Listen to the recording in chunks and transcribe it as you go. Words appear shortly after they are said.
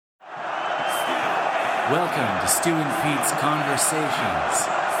Welcome to Stu and Pete's Conversations.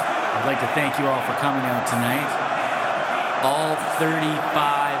 I'd like to thank you all for coming out tonight. All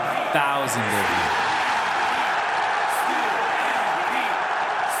 35,000 of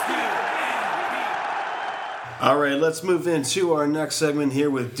you. All right, let's move into our next segment here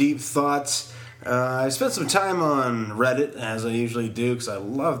with Deep Thoughts. I spent some time on Reddit, as I usually do, because I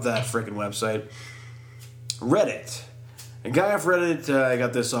love that freaking website. Reddit. A guy off Reddit I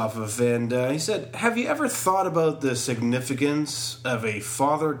got this off of, and he said, have you ever thought about the significance of a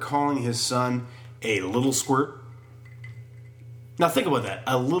father calling his son a little squirt? Now think about that,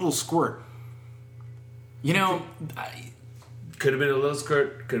 a little squirt. You know, Could have been a little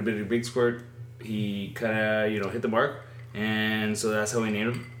squirt, could have been a big squirt. He kind of, hit the mark, and so that's how we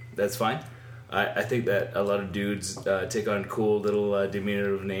named him. That's fine. I think that a lot of dudes take on cool little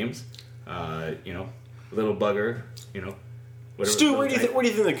diminutive names. Little bugger, whatever. Stu, where do you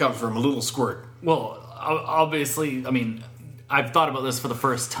think that comes from, a little squirt? well, obviously, I mean, I've thought about this for the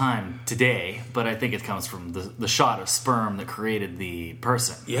first time today, but I think it comes from the shot of sperm that created the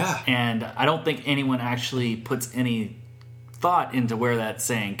person. Yeah. And I don't think anyone actually puts any thought into where that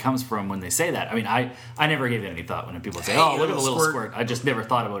saying comes from when they say that. I mean, I never gave it any thought when people say, "Oh, look at the little squirt." I just never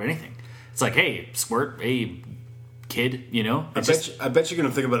thought about anything. It's like, hey, squirt, hey, kid, I bet you're going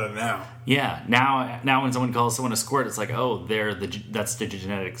to think about it now. Yeah, now when someone calls someone a squirt, it's like, oh, that's the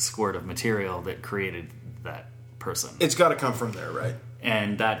genetic squirt of material that created that person. It's got to come from there, right?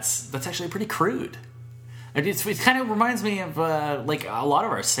 And that's actually prettle crude. It kind of reminds me of like a lot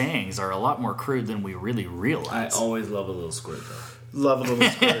of our sayings are a lot more crude than we really realize. I always love a little squirt, though. Love a little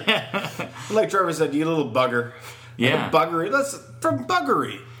squirt. Like Trevor said, you little bugger. Yeah. Buggery. That's from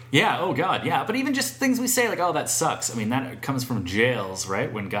buggery. Yeah, oh God, yeah. But even just things we say like, oh, that sucks. I mean, that comes from jails, right?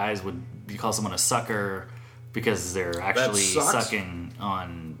 When guys you call someone a sucker because they're actually sucking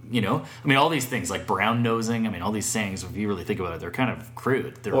on, I mean, all these things like brown nosing. I mean, all these sayings, if you really think about it, they're kind of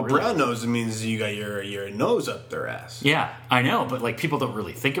crude. Well, brown nosing means you got your nose up their ass. Yeah, I know, but like people don't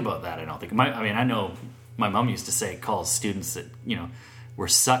really think about that. I don't think. I know my mom used to call students that were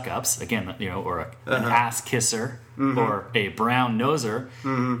suck ups again, or an ass kisser or a brown noser.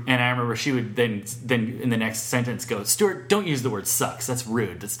 And I remember she would then in the next sentence go, "Stuart, don't use the word sucks. That's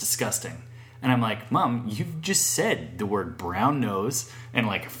rude. That's disgusting." And I'm like, Mom, you've just said the word brown nose, and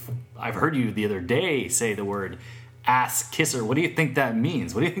like I've heard you the other day say the word ass kisser. What do you think that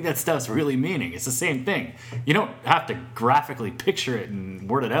means? What do you think that stuff's really meaning? It's the same thing. You don't have to graphically picture it and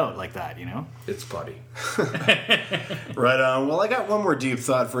word it out like that, It's potty. Right on. Well, I got one more deep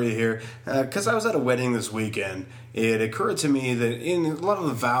thought for you here. Because I was at a wedding this weekend, it occurred to me that in a lot of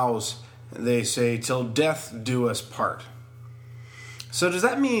the vows, they say, till death do us part. So does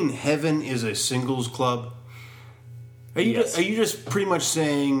that mean heaven is a singles club? Are you just pretty much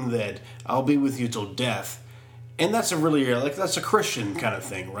saying that I'll be with you till death? And that's that's a Christian kind of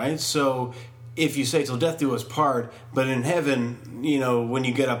thing, right? So if you say till death do us part, but in heaven, when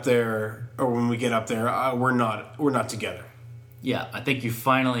you get up there, or when we get up there, we're not together. Yeah, I think you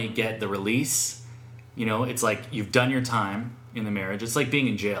finally get the release. It's like you've done your time in the marriage. It's like being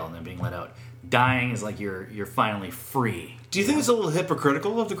in jail and then being let out. Dying is like you're finally free. Do you think it's a little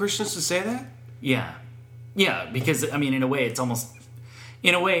hypocritical of the Christians to say that? Yeah. Yeah, because, I mean, in a way, it's almost...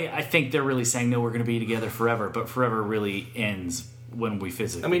 In a way, I think they're really saying, no, we're going to be together forever, but forever really ends when we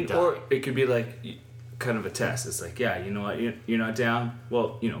physically die. Or it could be like kind of a test. It's like, yeah, you know what, you're not down?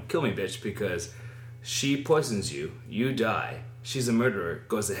 Well, kill me, bitch, because she poisons you, you die, she's a murderer,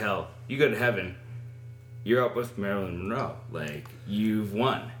 goes to hell, you go to heaven, you're up with Marilyn Monroe. Like, you've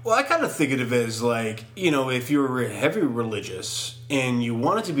won. Well, I kind of think of it as like, if you're heavy religious and you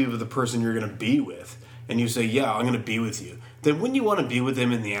wanted to be with the person you're going to be with, and you say, yeah, I'm going to be with you, then wouldn't you want to be with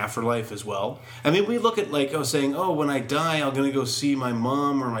them in the afterlife as well? I mean, we look at saying, oh, when I die, I'm going to go see my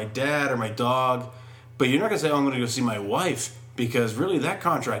mom or my dad or my dog. But you're not going to say, oh, I'm going to go see my wife, because really that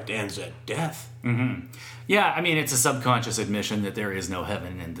contract ends at death. Mm-hmm. Yeah, I mean, it's a subconscious admission that there is no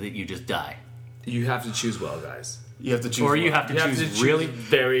heaven and that you just die. You have to choose well, guys. You have to choose Or you well. have to choose really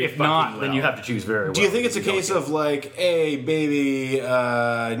very If not, well. then you have to choose very well. Do you think it's a case of like, hey, baby,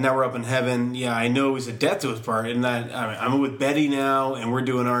 now we're up in heaven. Yeah, I know we said death to us part, and that I'm with Betty now, and we're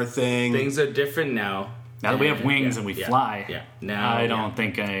doing our thing. Things are different now. Now that we have wings and we fly, now I don't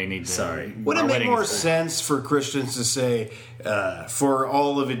think I need to... Sorry. Would it make more sense for Christians to say, for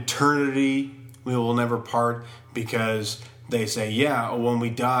all of eternity, we will never part, because they say, yeah, when we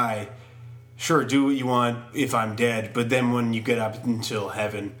die... Sure, do what you want if I'm dead, but then when you get up until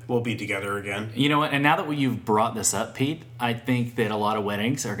heaven, we'll be together again. You know what? And now that you've brought this up, Pete, I think that a lot of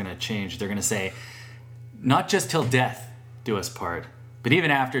weddings are going to change. They're going to say, not just till death do us part, But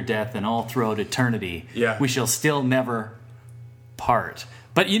even after death and all throughout eternity, we shall still never part.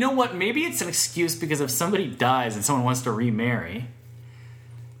 But you know what? Maybe it's an excuse because if somebody dies and someone wants to remarry,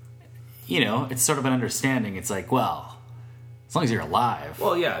 it's sort of an understanding. It's like, well, as long as you're alive.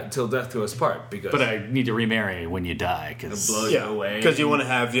 Well, yeah, till death do us part. But I need to remarry when you die. Cause blow you away. Because you want to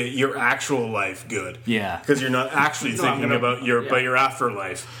have your actual life good. Yeah. Because you're not actually thinking about your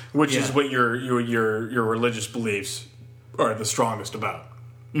afterlife, which is what your religious beliefs are the strongest about.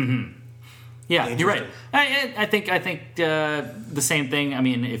 Mm-hmm. Yeah, you're right. I think the same thing. I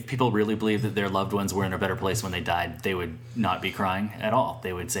mean, if people really believe that their loved ones were in a better place when they died, they would not be crying at all.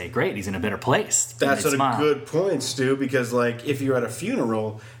 They would say, "Great, he's in a better place." That's a good point, Stu. Because if you're at a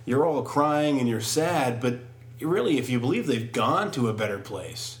funeral, you're all crying and you're sad, but really, if you believe they've gone to a better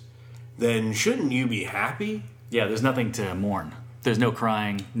place, then shouldn't you be happy? Yeah, there's nothing to mourn. There's no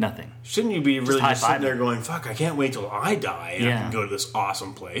crying, nothing. Shouldn't you be really just sitting there going, fuck, I can't wait till I die and I can go to this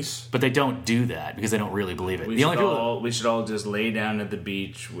awesome place? But they don't do that because they don't really believe it. We should all just lay down at the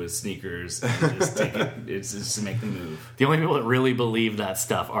beach with sneakers and just take it. It's just to make the move. The only people that really believe that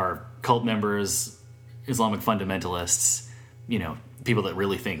stuff are cult members, Islamic fundamentalists, people that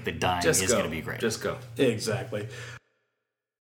really think that dying is going to be great. Just go. Exactly.